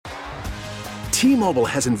T-Mobile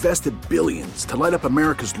has invested billions to light up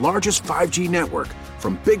America's largest 5G network,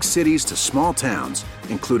 from big cities to small towns,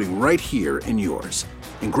 including right here in yours.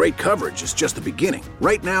 And great coverage is just the beginning.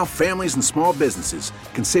 Right now, families and small businesses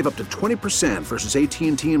can save up to 20% versus AT&T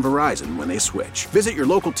and Verizon when they switch. Visit your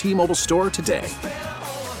local T-Mobile store today.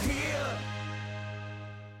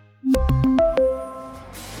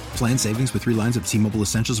 Plan savings with 3 lines of T-Mobile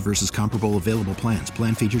Essentials versus comparable available plans.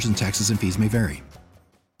 Plan features and taxes and fees may vary.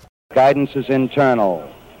 Guidance is internal.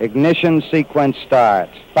 Ignition sequence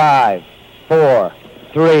starts. 5, 4,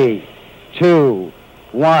 3, 2,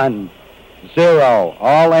 1, 0.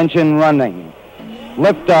 All engine running.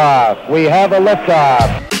 Liftoff. We have a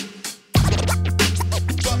liftoff.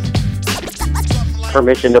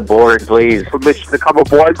 Permission to board, please. Permission to come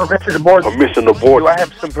aboard. Permission to board. Permission to board. Do I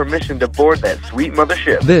have some permission to board that sweet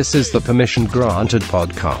mothership? This is the Permission Granted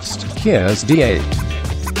podcast. Here's DA.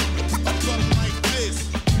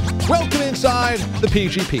 Welcome inside the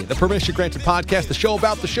PGP, the Permission Granted podcast, the show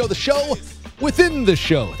about the show within the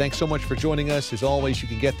show. Thanks so much for joining us. As always, you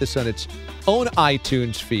can get this on its own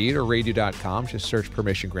iTunes feed or radio.com. Just search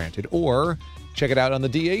Permission Granted, or check it out on the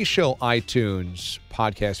DA Show iTunes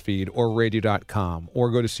podcast feed or radio.com, or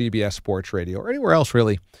go to CBS Sports Radio or anywhere else,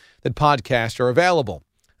 really, that podcasts are available.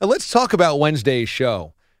 Now, let's talk about Wednesday's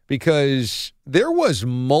show, because there was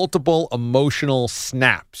multiple emotional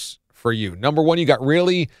snaps for you. Number one, you got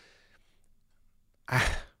really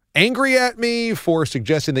angry at me for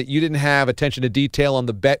suggesting that you didn't have attention to detail on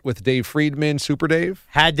the bet with Dave Friedman, Super Dave.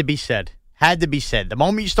 Had to be said. The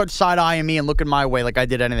moment you start side-eyeing me and looking my way like I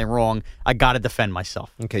did anything wrong, I got to defend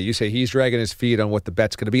myself. Okay, you say he's dragging his feet on what the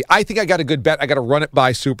bet's going to be. I think I got a good bet. I got to run it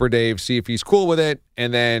by Super Dave, see if he's cool with it,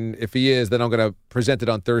 and then if he is, then I'm going to present it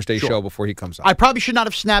on Thursday's show before he comes on. I probably should not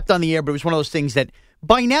have snapped on the air, but it was one of those things that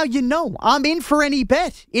by now you know I'm in for any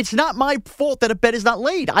bet. It's not my fault that a bet is not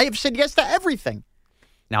laid. I have said yes to everything.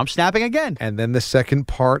 Now I'm snapping again. And then the second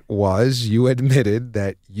part was you admitted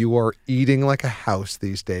that you are eating like a house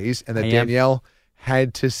these days, and that Danielle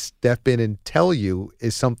had to step in and tell you,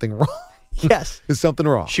 is something wrong? Yes. Is something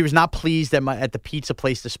wrong? She was not pleased at the pizza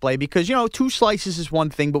place display because, 2 slices is one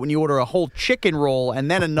thing, but when you order a whole chicken roll and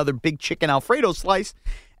then another big chicken Alfredo slice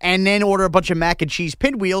and then order a bunch of mac and cheese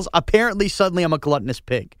pinwheels, apparently suddenly I'm a gluttonous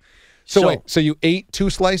pig. So wait, so you ate 2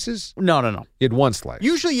 slices? No. You had 1 slice.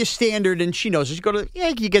 Usually you're standard, and she knows. You go to,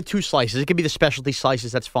 you get 2 slices. It could be the specialty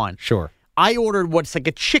slices. That's fine. Sure. I ordered what's like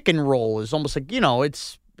a chicken roll. It's almost like,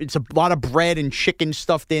 it's a lot of bread and chicken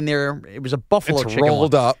stuffed in there. It was a buffalo chicken.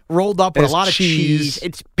 Rolled up with a lot of cheese.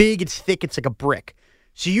 It's big, it's thick, it's like a brick.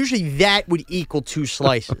 So usually that would equal 2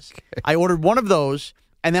 slices. Okay. I ordered one of those,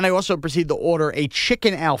 and then I also proceeded to order a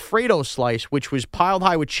chicken Alfredo slice, which was piled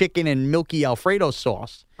high with chicken and milky Alfredo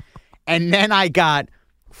sauce. And then I got,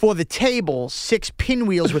 for the table, 6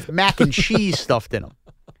 pinwheels with mac and cheese stuffed in them.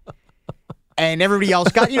 And everybody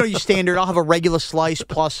else got, your standard, I'll have a regular slice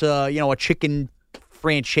plus, a chicken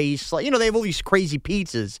franchise slice. They have all these crazy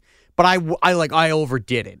pizzas. But I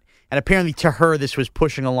overdid it. And apparently to her, this was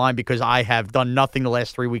pushing a line because I have done nothing the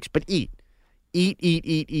last 3 weeks but eat.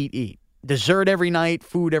 Eat. Dessert every night,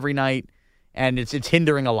 food every night. And it's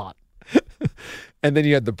hindering a lot. And then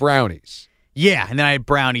you had the brownies. Yeah, and then I had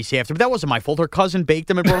brownies after. But that wasn't my fault. Her cousin baked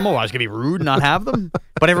them and brought them over. I was going to be rude and not have them.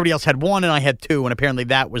 But everybody else had 1, and I had 2, and apparently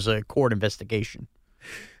that was a court investigation.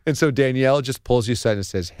 And so Danielle just pulls you aside and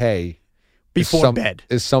says, hey, before bed.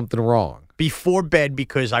 Is something wrong? Before bed,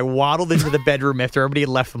 because I waddled into the bedroom after everybody had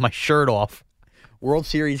left with my shirt off. World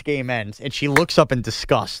Series game ends, and she looks up in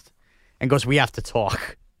disgust and goes, we have to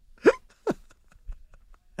talk.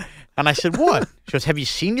 And I said, what? She goes, have you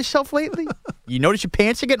seen yourself lately? You notice your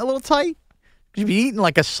pants are getting a little tight? You've been eating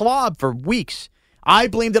like a slob for weeks. I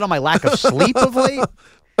blamed it on my lack of sleep of late.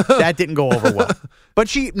 That didn't go over well.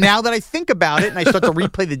 But now that I think about it and I start to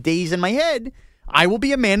replay the days in my head, I will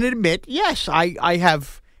be a man and admit, yes, I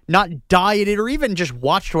have not dieted or even just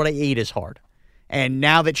watched what I ate as hard. And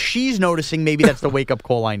now that she's noticing, maybe that's the wake-up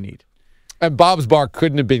call I need. And Bob's Bar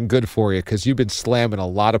couldn't have been good for you because you've been slamming a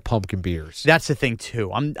lot of pumpkin beers. That's the thing,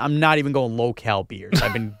 too. I'm not even going low-cal beers.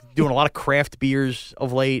 I've been doing a lot of craft beers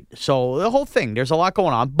of late. So the whole thing, there's a lot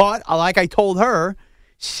going on. But like I told her,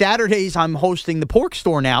 Saturdays I'm hosting the pork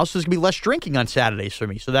store now, so there's going to be less drinking on Saturdays for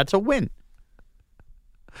me. So that's a win.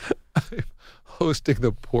 I'm hosting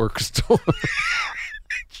the pork store.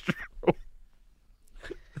 It's true.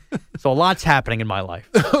 So a lot's happening in my life.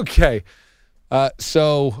 Okay.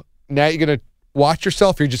 So now you're going to watch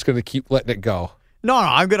yourself, or you're just going to keep letting it go? No,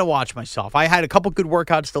 I'm going to watch myself. I had a couple good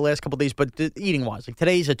workouts the last couple of days, but eating-wise, like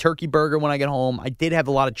today's a turkey burger when I get home. I did have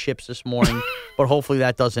a lot of chips this morning, but hopefully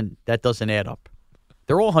that doesn't add up.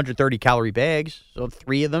 They're all 130-calorie bags, so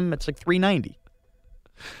 3 of them, it's like $3.90.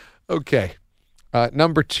 Okay.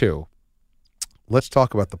 Number 2. Let's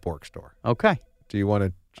talk about the pork store. Okay. Do you want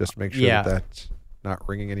to just make sure that that's not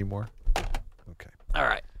ringing anymore? Okay. All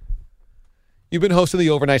right. You've been hosting the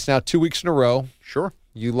overnights now 2 weeks in a row. Sure.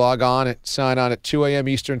 You sign on at 2 a.m.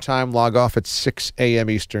 Eastern Time, log off at 6 a.m.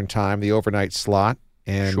 Eastern Time, the overnight slot.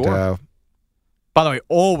 And Sure. By the way,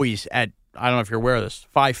 always at, I don't know if you're aware of this,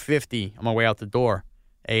 5:50 on my way out the door,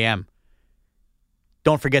 a.m.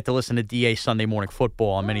 Don't forget to listen to DA Sunday Morning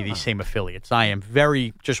Football on many of these same affiliates. I am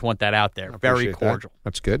just want that out there. Very cordial.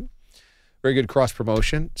 That's good. Very good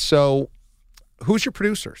cross-promotion. So who's your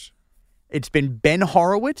producers? It's been Ben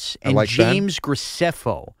Horowitz and James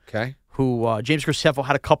Grisefo. Okay. Who James Grisefo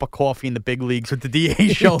had a cup of coffee in the big leagues with the DA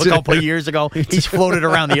show a couple of years ago. He's floated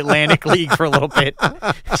around the Atlantic League for a little bit.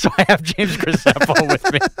 So I have James Grisefo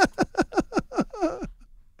with me.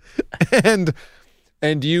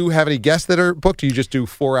 And do you have any guests that are booked? Or you just do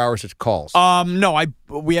 4 hours of calls? No,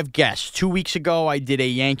 we have guests. 2 weeks ago, I did a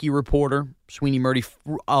Yankee reporter, Sweeney Murdy,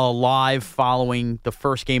 live following the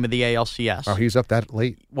first game of the ALCS. Oh, he's up that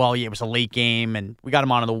late. Well, yeah, it was a late game, and we got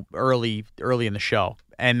him on early in the show.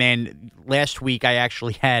 And then last week, I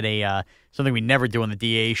actually had something we never do on the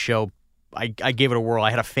DA show. I gave it a whirl. I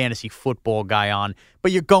had a fantasy football guy on.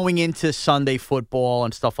 But you're going into Sunday football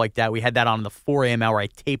and stuff like that. We had that on in the 4 a.m. hour. I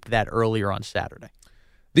taped that earlier on Saturday.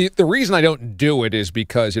 The reason I don't do it is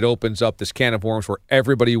because it opens up this can of worms where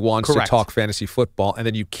everybody wants to talk fantasy football, and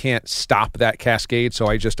then you can't stop that cascade, so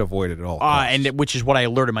I just avoid it at all costs. Which is what I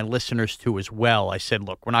alerted my listeners to as well. I said,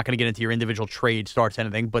 look, we're not going to get into your individual trade starts,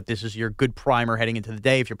 anything, but this is your good primer heading into the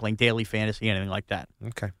day if you're playing daily fantasy, anything like that.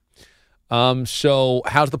 Okay. So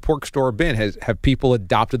how's the pork store been? Have people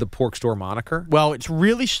adopted the pork store moniker? Well, it's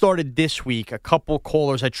really started this week. A couple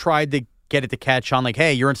callers, I tried to get it to catch on, like,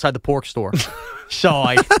 hey, you're inside the pork store. So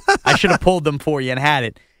I should have pulled them for you and had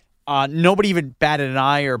it. Nobody even batted an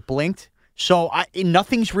eye or blinked. So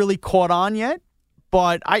nothing's really caught on yet.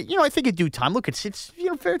 But I think in due time. Look, it's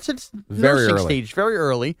very nursing early. stage, very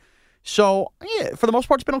early. So yeah, for the most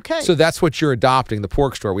part, it's been okay. So that's what you're adopting, the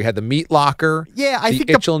pork store. We had the meat locker. Yeah, I think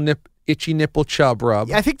itchy nipple chub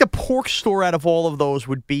rub. I think the pork store out of all of those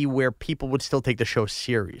would be where people would still take the show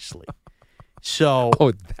seriously. So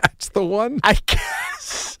that's the one? I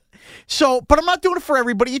guess. So, but I'm not doing it for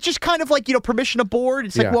everybody. It's just kind of like, permission to board.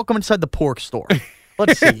 It's like, welcome inside the pork store.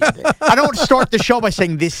 Let's see. I don't start the show by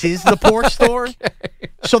saying this is the pork store. Okay.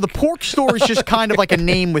 So the pork store is just kind of like a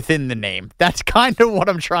name within the name. That's kind of what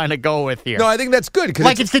I'm trying to go with here. No, I think that's good.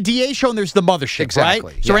 Like it's the DA show and there's the mothership,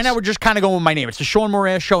 exactly, right? So right now we're just kind of going with my name. It's the Sean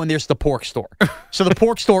Moran show and there's the pork store. So the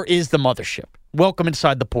pork store is the mothership. Welcome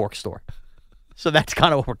inside the pork store. So that's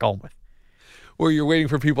kind of what we're going with. Where you're waiting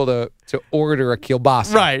for people to order a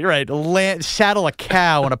kielbasa. Right. Saddle a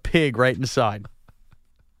cow and a pig right inside.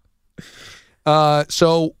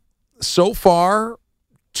 So far,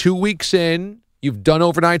 2 weeks in, you've done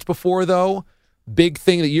overnights before, though. Big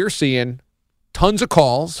thing that you're seeing, tons of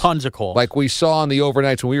calls. Like we saw on the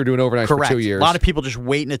overnights when we were doing overnights for 2 years. A lot of people just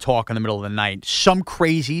waiting to talk in the middle of the night. Some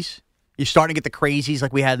crazies. You're starting to get the crazies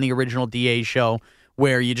like we had in the original DA show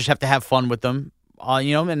where you just have to have fun with them.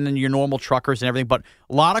 And then your normal truckers and everything. But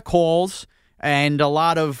a lot of calls and a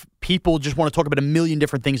lot of people just want to talk about a million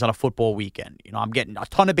different things on a football weekend. I'm getting a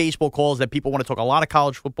ton of baseball calls that people want to talk a lot of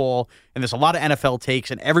college football, and there's a lot of NFL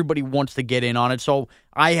takes, and everybody wants to get in on it. So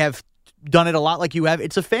I have done it a lot like you have.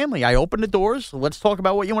 It's a family. I open the doors. Let's talk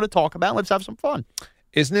about what you want to talk about. Let's have some fun.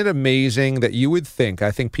 Isn't it amazing that you would think,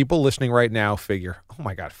 I think people listening right now figure, oh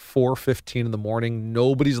my God, 4:15 in the morning,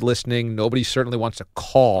 nobody's listening, nobody certainly wants to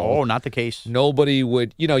call. Oh, not the case. Nobody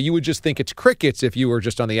would, you would just think it's crickets if you were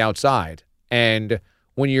just on the outside. And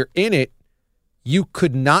when you're in it, you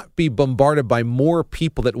could not be bombarded by more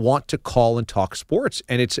people that want to call and talk sports.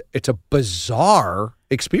 And it's a bizarre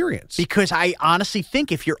experience. Because I honestly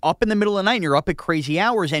think if you're up in the middle of the night and you're up at crazy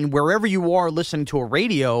hours and wherever you are listening to a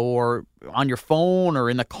radio or on your phone or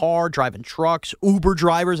in the car, driving trucks, Uber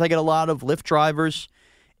drivers, I get a lot of Lyft drivers.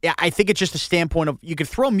 Yeah, I think it's just a standpoint of you can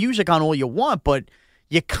throw music on all you want, but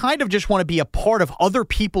you kind of just want to be a part of other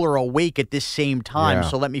people are awake at this same time,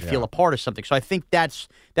 so let me feel a part of something. So I think that's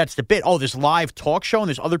the bit. Oh, this live talk show and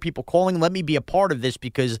there's other people calling. Let me be a part of this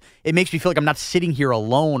because it makes me feel like I'm not sitting here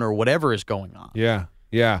alone or whatever is going on. Yeah.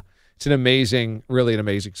 It's really an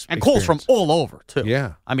amazing experience. And calls from all over, too.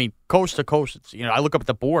 Yeah. I mean, coast to coast. It's, I look up at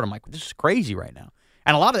the board. I'm like, this is crazy right now.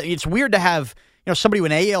 And it's weird to have somebody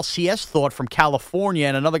with an ALCS thought from California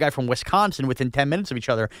and another guy from Wisconsin within 10 minutes of each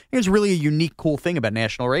other. It's really a unique, cool thing about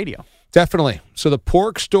national radio. Definitely. So the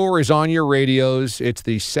pork store is on your radios. It's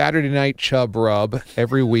the Saturday night chub rub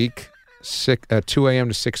every week, 2 a.m.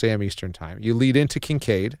 to 6 a.m. Eastern time. You lead into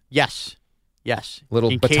Kincaid. Yes. Yes. Little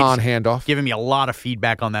Kincaid's baton handoff. Giving me a lot of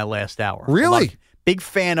feedback on that last hour. Really? Big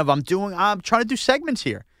fan of, I'm trying to do segments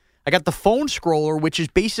here. I got the phone scroller, which is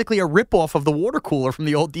basically a ripoff of the water cooler from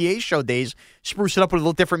the old DA show days. Spruce it up with a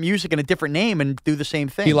little different music and a different name and do the same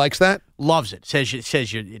thing. He likes that? Loves it. Says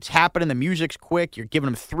it's happening. The music's quick. You're giving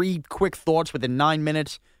him 3 quick thoughts within 9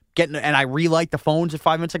 minutes. And I relight the phones at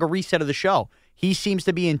 5 minutes, like a reset of the show. He seems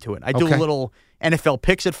to be into it. I do a little NFL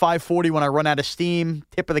picks at 5:40 when I run out of steam.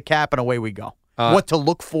 Tip of the cap, and away we go. What to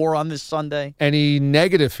look for on this Sunday? Any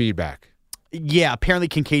negative feedback? Yeah, apparently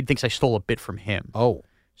Kincaid thinks I stole a bit from him. Oh.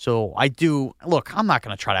 So I do, look, I'm not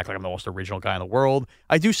going to try to act like I'm the most original guy in the world.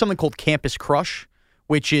 I do something called Campus Crush,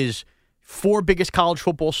 which is 4 biggest college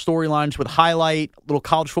football storylines with highlight, little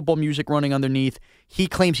college football music running underneath. He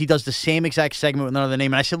claims he does the same exact segment with another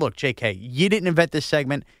name. And I said, look, JK, you didn't invent this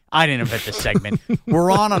segment. I didn't invent this segment. We're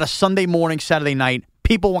on a Sunday morning, Saturday night.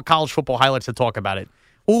 People want college football highlights to talk about it.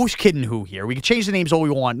 Who's kidding who here? We can change the names all we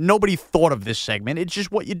want. Nobody thought of this segment. It's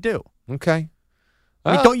just what you do. Okay.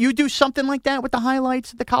 I mean, don't you do something like that with the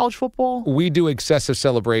highlights of the college football? We do excessive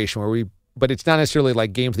celebration but it's not necessarily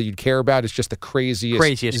like games that you'd care about. It's just the craziest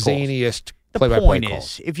zaniest play-by-play The point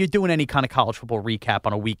calls. is, if you're doing any kind of college football recap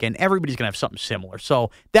on a weekend, everybody's going to have something similar. So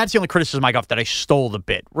that's the only criticism I got, that I stole the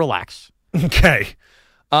bit. Relax. Okay.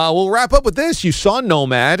 We'll wrap up with this. You saw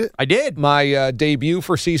Nomad. I did. My debut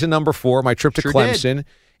for season number 4, my trip to Clemson. Did.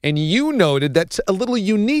 And you noted that's a little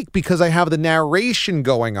unique because I have the narration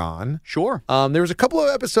going on. Sure. There was a couple of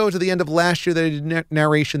episodes at the end of last year that I did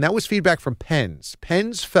narration. That was feedback from Pens.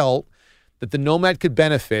 Pens felt that the Nomad could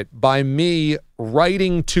benefit by me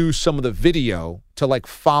writing to some of the video to like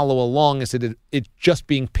follow along instead of it just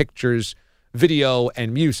being pictures, video,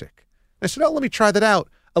 and music. I said, let me try that out.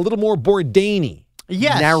 A little more Bourdain-y.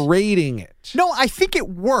 Yes. Narrating it. No, I think it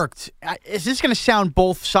worked. Is this going to sound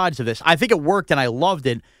both sides of this? I think it worked and I loved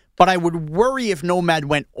it, but I would worry if Nomad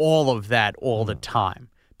went all of that all the time.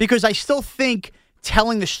 Because I still think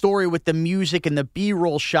telling the story with the music and the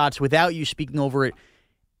B-roll shots without you speaking over it,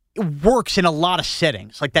 it works in a lot of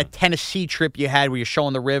settings. Like that Tennessee trip you had where you're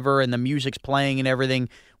showing the river and the music's playing and everything.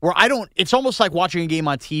 Where it's almost like watching a game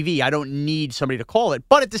on TV. I don't need somebody to call it.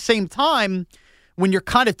 But at the same time, when you're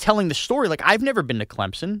kind of telling the story, like I've never been to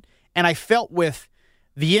Clemson, and I felt with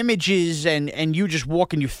the images and you just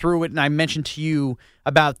walking you through it, and I mentioned to you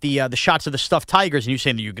about the shots of the stuffed tigers, and you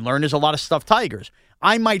saying that you can learn there's a lot of stuffed tigers.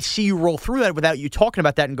 I might see you roll through that without you talking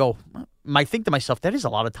about that and go, might think to myself, that is a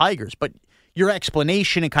lot of tigers. But your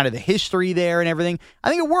explanation and kind of the history there and everything, I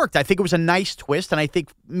think it worked. I think it was a nice twist, and I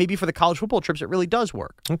think maybe for the college football trips, it really does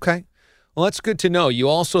work. Okay. Well, that's good to know. You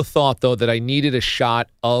also thought, though, that I needed a shot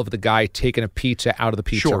of the guy taking a pizza out of the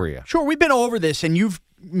pizzeria. Sure. We've been over this, and you've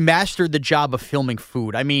mastered the job of filming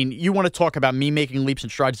food. I mean, you want to talk about me making leaps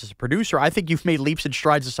and strides as a producer. I think you've made leaps and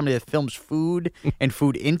strides as somebody that films food and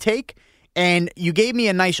food intake. And you gave me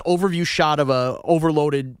a nice overview shot of a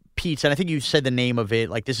overloaded pizza, and I think you said the name of it.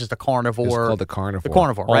 Like, this is the Carnivore. It's called the Carnivore. The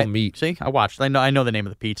Carnivore, all right? Meat. See, I watched. I know the name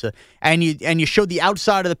of the pizza. And you showed the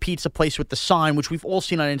outside of the pizza place with the sign, which we've all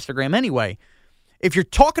seen on Instagram anyway. If you're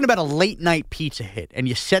talking about a late-night pizza hit and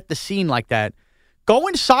you set the scene like that, go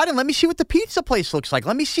inside and let me see what the pizza place looks like.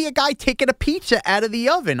 Let me see a guy taking a pizza out of the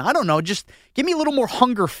oven. I don't know. Just give me a little more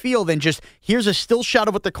hunger feel than just, here's a still shot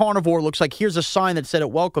of what the Carnivore looks like. Here's a sign that said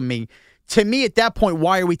it welcomed me. To me, at that point,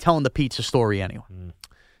 why are we telling the pizza story anyway?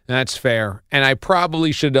 That's fair. And I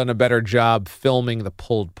probably should have done a better job filming the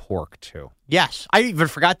pulled pork, too. Yes. I even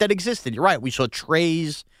forgot that existed. You're right. We saw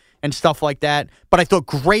trays and stuff like that. But I thought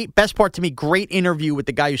best part to me, great interview with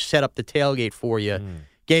the guy who set up the tailgate for you.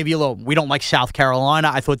 Gave you a little, we don't like South Carolina.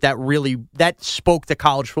 I thought that spoke to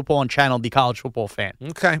college football and channeled the college football fan.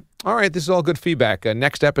 Okay. All right. This is all good feedback.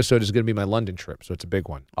 Next episode is going to be my London trip, so it's a big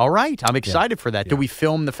one. All right. I'm excited for that. Did we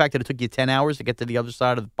film the fact that it took you 10 hours to get to the other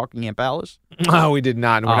side of the Buckingham Palace? No, we did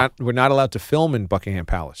not. We're not allowed to film in Buckingham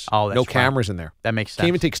Palace. Oh, that's no right. cameras in there. That makes sense. Can't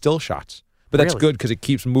even take still shots. But that's Really? good because it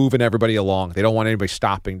keeps moving everybody along. They don't want anybody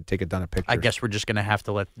stopping to take a ton of pictures. I guess we're just going to have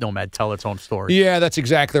to let Nomad tell its own story. Yeah, that's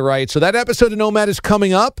exactly right. So that episode of Nomad is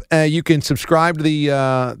coming up. You can subscribe to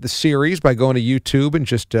the series by going to YouTube and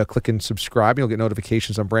just clicking subscribe. You'll get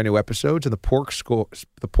notifications on brand new episodes. And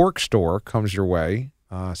the pork store comes your way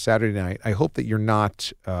Saturday night. I hope that you're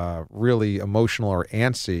not really emotional or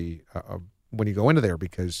antsy when you go into there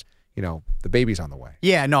because the baby's on the way.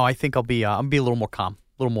 Yeah, no, I think I'll be a little more calm.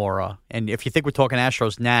 A little more, and if you think we're talking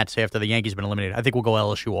Astros Nats after the Yankees have been eliminated, I think we'll go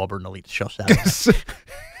LSU Auburn to lead the show Saturday.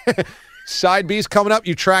 Side B's coming up.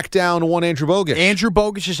 You track down one Andrew Bogusch. Andrew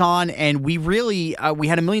Bogusch is on, and we really we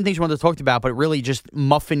had a million things we wanted to talk about, but really just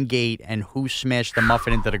Muffin Gate and who smashed the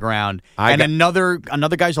muffin into the ground. Another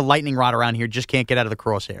guy's a lightning rod around here, just can't get out of the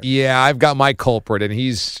crosshair. Yeah, I've got my culprit, and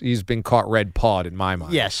he's been caught red-pawed in my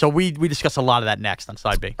mind. Yeah, so we discuss a lot of that next on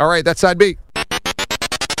Side B. All right, that's Side B.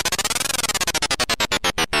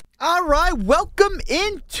 All right, welcome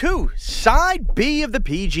into Side B of the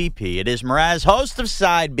PGP. It is Mraz, host of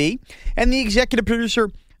Side B, and the executive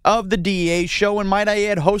producer of the DEA show, and might I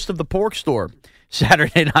add, host of The Pork Store,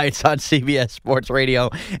 Saturday nights on CBS Sports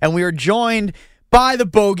Radio. And we are joined by the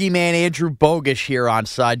bogeyman, Andrew Bogusch, here on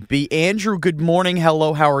Side B. Andrew, good morning.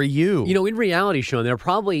 Hello, how are you? You know, in reality, Sean, there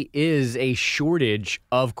probably is a shortage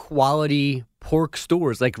of quality pork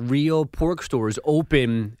stores, like real pork stores,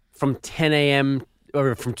 open from 10 a.m.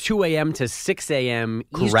 or from 2 a.m. to 6 a.m.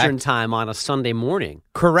 Eastern time on a Sunday morning.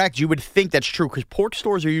 Correct. You would think that's true because pork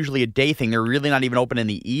stores are usually a day thing. They're really not even open in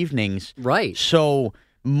the evenings. Right. So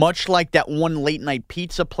much like that one late-night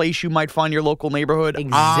pizza place you might find in your local neighborhood.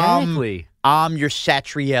 Exactly. I'm your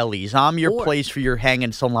Satrielli's. I'm your place for your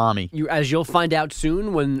hanging salami. As you'll find out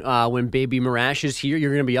soon when Baby Marash is here,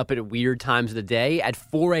 you're going to be up at weird times of the day. At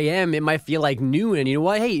 4 a.m., it might feel like noon. And you know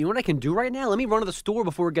what? Hey, you know what I can do right now? Let me run to the store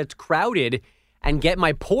before it gets crowded and get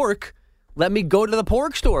my pork. Let me go to the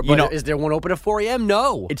pork store. But is there one open at 4 a.m.?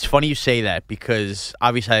 No. It's funny you say that because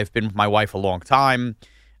obviously I've been with my wife a long time.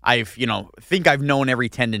 Think I've known every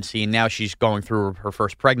tendency, and now she's going through her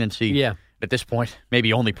first pregnancy. Yeah. At this point,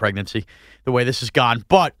 maybe only pregnancy, the way this has gone.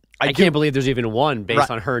 But I can't believe there's even one based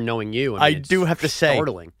on her knowing you. I do have to say,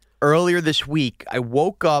 startling. Earlier this week, I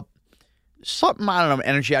woke up, something, I don't know,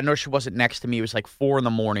 energy. I know she wasn't next to me. It was like 4 in the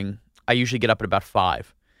morning. I usually get up at about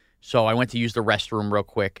 5. So I went to use the restroom real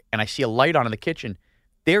quick, and I see a light on in the kitchen.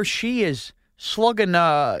 There she is, slugging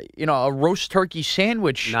a roast turkey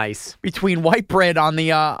sandwich. Nice. Between white bread on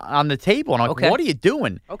the table. And I'm like, what are you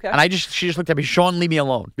doing? Okay. And she just looked at me, Sean, leave me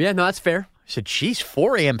alone. Yeah, no, that's fair. I said, geez,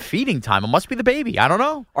 4 a.m. feeding time. It must be the baby. I don't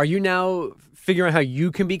know. Are you now figuring out how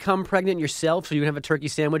you can become pregnant yourself so you can have a turkey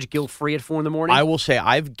sandwich guilt-free at 4 in the morning? I will say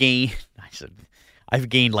I've gained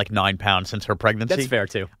like 9 pounds since her pregnancy. That's fair,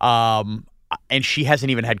 too. And she hasn't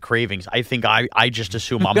even had cravings. I think I just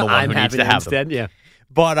assume I'm the one who needs to have instead, them. Yeah.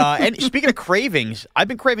 But and speaking of cravings, I've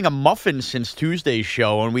been craving a muffin since Tuesday's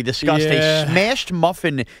show, and we discussed a smashed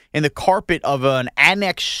muffin in the carpet of an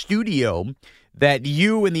annex studio that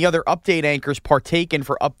you and the other update anchors partake in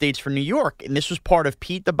for updates for New York. And this was part of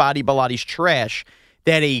Pete the Body Bilotti's trash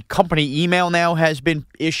that a company email now has been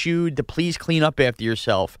issued to please clean up after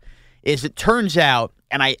yourself. Is it turns out,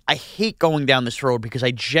 and I hate going down this road because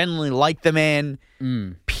I genuinely like the man.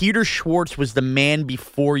 Peter Schwartz was the man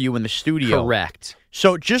before you in the studio. Correct.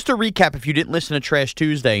 So just to recap, if you didn't listen to Trash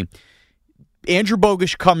Tuesday, Andrew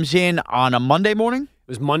Bogusch comes in on a Monday morning? It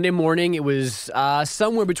was Monday morning. It was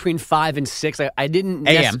somewhere between 5 and 6. I didn't...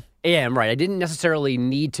 A.M. A.M., right. I didn't necessarily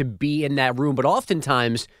need to be in that room, but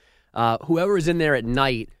oftentimes whoever is in there at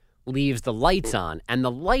night leaves the lights on, and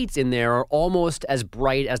the lights in there are almost as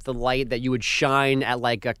bright as the light that you would shine at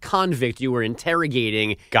like a convict you were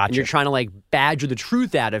interrogating. Gotcha. And you're trying to like badger the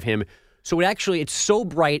truth out of him. So it's so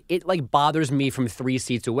bright, it like bothers me from 3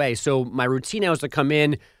 seats away. So my routine now is to come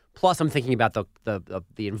in, plus I'm thinking about the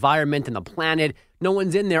environment and the planet. No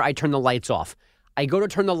one's in there, I turn the lights off. I go to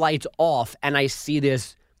turn the lights off, and I see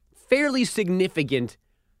this fairly significant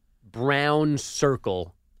brown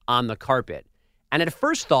circle on the carpet. And at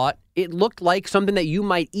first thought, it looked like something that you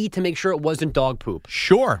might eat to make sure it wasn't dog poop.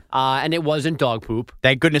 Sure. And it wasn't dog poop.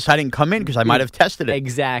 Thank goodness I didn't come in because I might have tested it.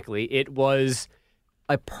 Exactly. It was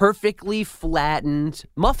a perfectly flattened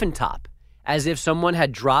muffin top, as if someone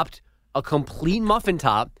had dropped a complete muffin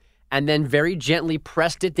top and then very gently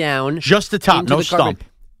pressed it down. Just the top, no stump.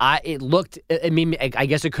 It looked, I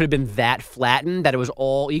guess it could have been that flattened, that it was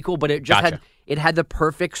all equal, but it just had the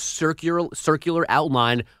perfect circular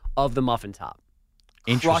outline of the muffin top.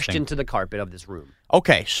 Crushed into the carpet of this room.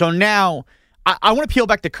 Okay, so now I want to peel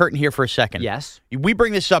back the curtain here for a second. Yes. We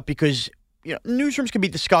bring this up because newsrooms can be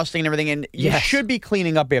disgusting and everything, and you should be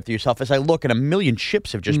cleaning up after yourself. As I look, and a million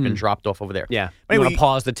chips have just been dropped off over there. Yeah. Anyway, you want to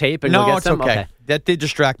pause the tape and go get some? No, it's okay. That did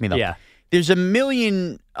distract me, though. Yeah. There's a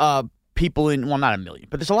million people not a million,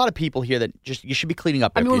 but there's a lot of people here that you should be cleaning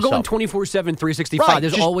up after yourself. We're going 24/7, 365. Right,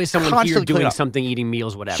 there's always someone here doing up. something, eating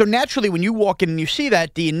meals, whatever. So naturally, when you walk in and you see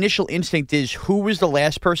that, the initial instinct is who was the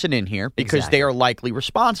last person in here because they are likely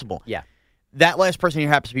responsible. Yeah. That last person here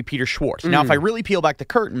happens to be Peter Schwartz. Now, if I really peel back the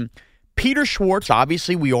curtain, Peter Schwartz,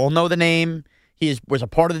 obviously, we all know the name. He was a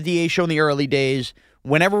part of the DA show in the early days.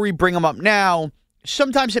 Whenever we bring him up now,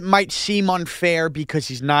 sometimes it might seem unfair because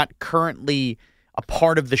he's not currently a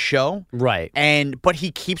part of the show. Right. But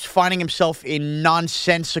he keeps finding himself in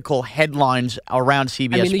nonsensical headlines around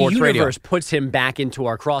CBS the Sports Radio. universe puts him back into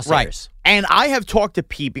our crosshairs. Right. And I have talked to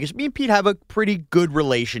Pete because me and Pete have a pretty good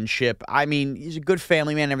relationship. I mean, he's a good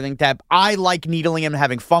family man and everything like that. I like needling him and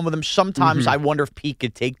having fun with him. Sometimes I wonder if Pete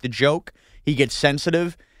could take the joke. He gets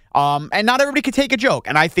sensitive. And not everybody can take a joke.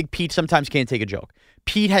 And I think Pete sometimes can't take a joke.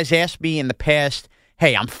 Pete has asked me in the past,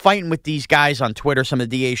 hey, I'm fighting with these guys on Twitter, some of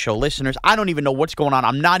the DA Show listeners. I don't even know what's going on.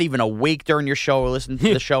 I'm not even awake during your show or listening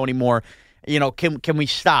to the show anymore. Can we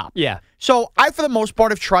stop? Yeah. So I, for the most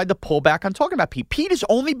part, have tried to pull back on talking about Pete. Pete is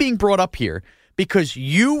only being brought up here because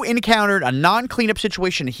you encountered a non-cleanup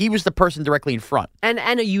situation. He was the person directly in front. And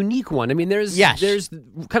a unique one. I mean, there's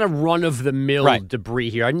kind of run-of-the-mill debris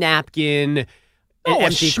here. A napkin, an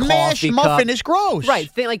empty a smashed coffee muffin cup. is gross. Right.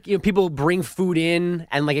 People bring food in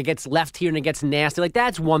and it gets left here and it gets nasty.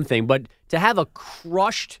 That's one thing. But to have a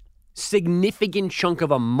crushed, significant chunk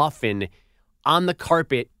of a muffin on the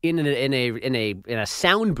carpet in a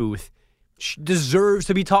sound booth deserves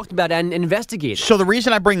to be talked about and investigated. So the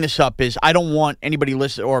reason I bring this up is I don't want anybody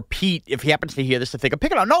listen or Pete, if he happens to hear this, to think,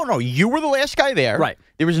 pick it up. No, you were the last guy there. Right.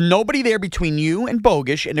 There was nobody there between you and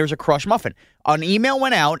Bogish, and there was a crushed muffin. An email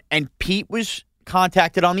went out, and Pete was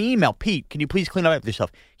contacted on the email. Pete, can you please clean up after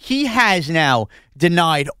yourself? He has now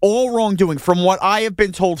denied all wrongdoing from what I have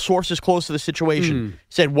been told. Sources close to the situation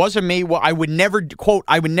said, wasn't me. Well, I would never, quote,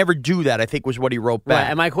 I would never do that, I think was what he wrote back. Right.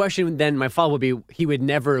 And my question then, my follow would be, he would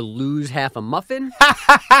never lose half a muffin?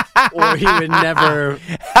 Or he would never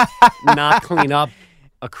not clean up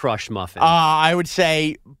a crushed muffin? I would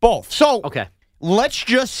say both. So okay, let's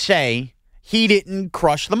just say he didn't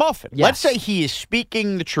crush the muffin. Yes. Let's say he is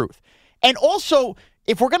speaking the truth. And also,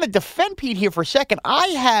 if we're going to defend Pete here for a second, I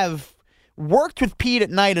have worked with Pete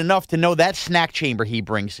at night enough to know that snack chamber he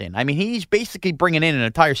brings in. I mean, he's basically bringing in an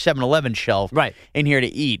entire 7-Eleven shelf in here to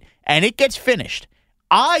eat, and it gets finished.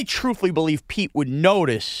 I truthfully believe Pete would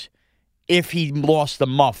notice if he lost the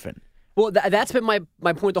muffin. Well, that's been my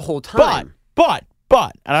point the whole time. But,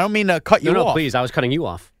 and I don't mean to cut you off. No, please, I was cutting you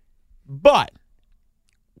off. But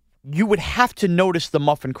you would have to notice the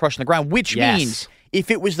muffin crushed on the ground, which means if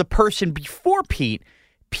it was the person before Pete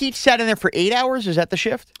sat in there for 8 hours. Is that the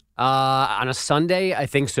shift? On a Sunday, I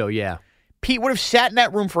think so, yeah. Pete would have sat in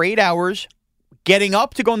that room for 8 hours, getting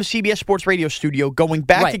up to go in the CBS Sports Radio studio, going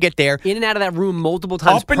back to get there. In and out of that room multiple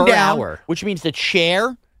times up and per down, hour. which means the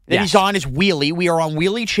chair that he's on is wheelie. We are on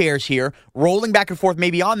wheelie chairs here, rolling back and forth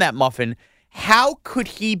maybe on that muffin. How could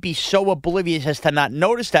he be so oblivious as to not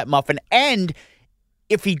notice that muffin? And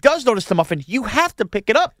if he does notice the muffin, you have to pick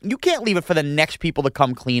it up. You can't leave it for the next people to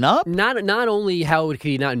come clean up. Not only how could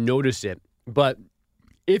he not notice it, but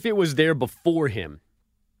if it was there before him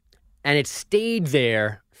and it stayed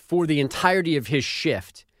there for the entirety of his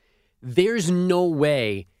shift, there's no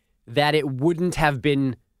way that it wouldn't have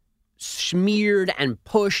been smeared and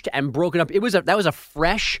pushed and broken up. That was a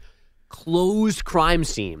fresh, closed crime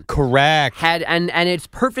scene. Correct. And it's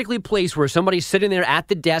perfectly placed where somebody's sitting there at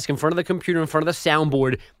the desk in front of the computer, in front of the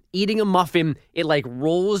soundboard, eating a muffin. It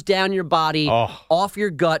rolls down your body, off your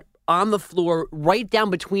gut, on the floor, right down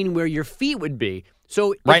between where your feet would be.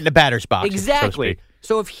 So right in the batter's box. Exactly.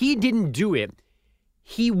 So if he didn't do it,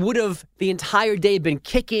 he would have the entire day been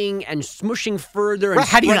kicking and smushing further and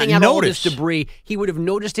spreading out all this debris. He would have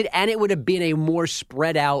noticed it, and it would have been a more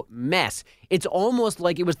spread out mess. It's almost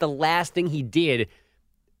like it was the last thing he did,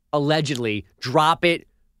 allegedly, drop it,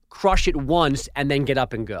 crush it once, and then get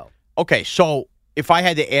up and go. Okay, so if I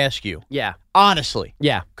had to ask you, honestly,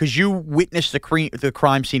 because you witnessed the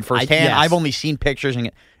crime scene firsthand, I've only seen pictures.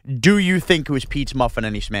 Do you think it was Pete's muffin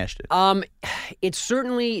and he smashed it?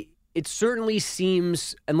 It certainly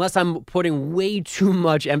seems, unless I'm putting way too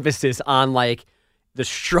much emphasis on the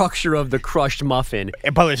structure of the crushed muffin.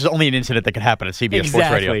 And by the way, this is only an incident that could happen at CBS Sports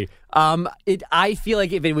Radio. I feel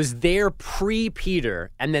like if it was there pre-Peter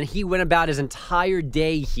and then he went about his entire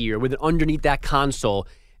day here with it underneath that console,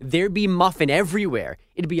 there'd be muffin everywhere.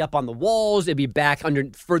 It'd be up on the walls. It'd be back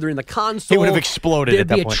further in the console. It would have exploded at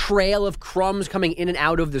that point. There'd be a trail of crumbs coming in and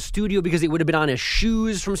out of the studio because it would have been on his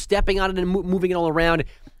shoes from stepping on it and moving it all around.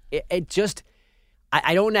 It just,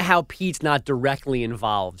 I don't know how Pete's not directly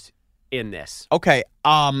involved in this. Okay,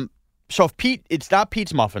 so if it's not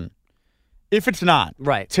Pete's muffin, if it's not,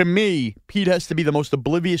 to me, Pete has to be the most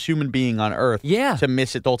oblivious human being on earth to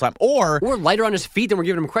miss it the whole time. Or lighter on his feet than we're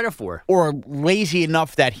giving him credit for. Or lazy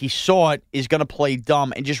enough that he saw it, is going to play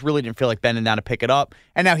dumb, and just really didn't feel like bending down to pick it up.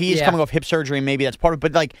 And now he is coming off hip surgery, and maybe that's part of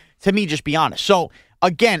it. But, to me, just be honest. So,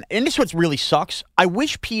 again, and this is what really sucks, I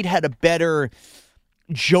wish Pete had a better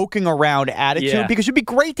joking around attitude because it'd be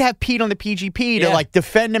great to have Pete on the PGP to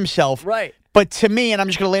defend himself. Right. But to me, and I'm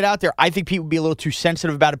just going to lay it out there, I think Pete would be a little too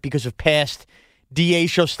sensitive about it because of past DA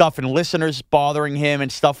show stuff and listeners bothering him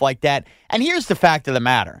and stuff like that. And here's the fact of the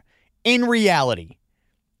matter. In reality,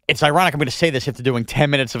 it's ironic I'm going to say this after doing 10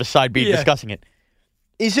 minutes of a side beat discussing it.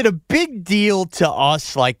 Is it a big deal to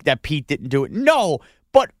us like that Pete didn't do it? No,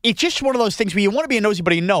 but it's just one of those things where you want to be a nosy,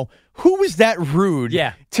 but you know, who was that rude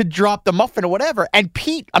to drop the muffin or whatever? And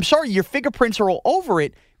Pete, I'm sorry, your fingerprints are all over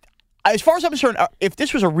it. As far as I'm concerned, if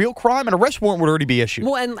this was a real crime, an arrest warrant would already be issued.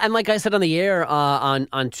 Well, and like I said on the air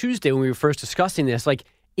on Tuesday when we were first discussing this, like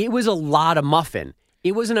it was a lot of muffin.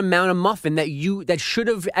 It was an amount of muffin that should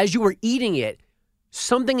have, as you were eating it,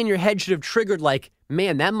 something in your head should have triggered like,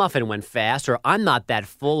 man, that muffin went fast, or I'm not that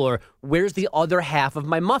full, or where's the other half of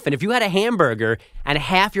my muffin? If you had a hamburger and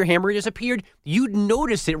half your hamburger disappeared, you'd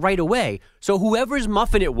notice it right away. So whoever's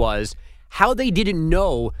muffin it was, how they didn't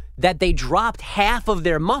know that they dropped half of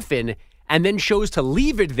their muffin and then chose to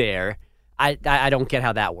leave it there, I don't get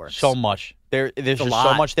how that works. So much. There's just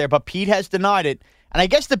so much there. But Pete has denied it. And I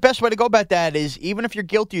guess the best way to go about that is even if you're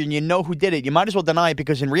guilty and you know who did it, you might as well deny it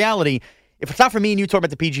because in reality, if it's not for me and you talking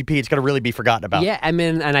about the PGP, it's going to really be forgotten about. Yeah, I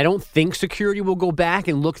mean, and I don't think security will go back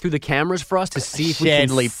and look through the cameras for us to see if we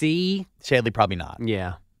can see. Sadly, probably not.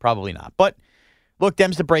 Yeah. Probably not. But look,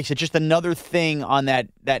 them's the breaks. It's just another thing on that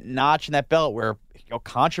notch in that belt where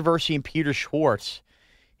controversy and Peter Schwartz.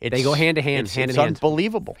 They go hand to hand, It's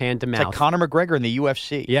unbelievable. Hand to mouth. It's like Conor McGregor in the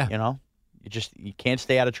UFC. Yeah. You can't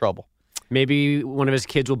stay out of trouble. Maybe one of his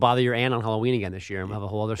kids will bother your aunt on Halloween again this year and we'll have a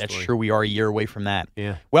whole other story. That's true. We are a year away from that.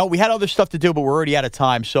 Yeah. Well, we had other stuff to do, but we're already out of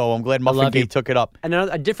time, so I'm glad Muffin Gate took it up. And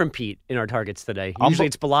a different Pete in our targets today. Usually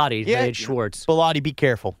it's Bilotti. Today it's Schwartz. Bilotti, be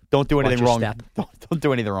careful. Don't do anything wrong. Don't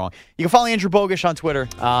do anything wrong. You can follow Andrew Bogish on Twitter.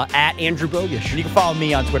 At Andrew Bogish. And you can follow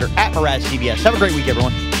me on Twitter, at MarazCBS. Have a great week,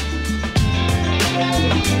 everyone.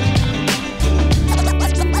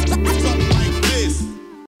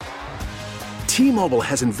 T-Mobile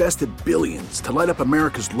has invested billions to light up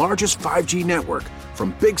America's largest 5G network,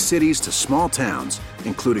 from big cities to small towns,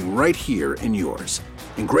 including right here in yours.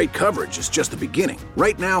 And great coverage is just the beginning.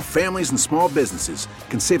 Right now, families and small businesses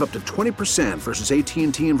can save up to 20% versus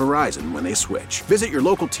AT&T and Verizon when they switch. Visit your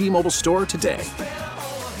local T-Mobile store today.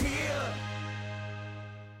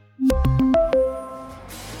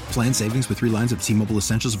 Plan savings with 3 lines of T-Mobile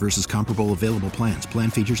Essentials versus comparable available plans. Plan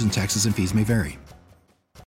features and taxes and fees may vary.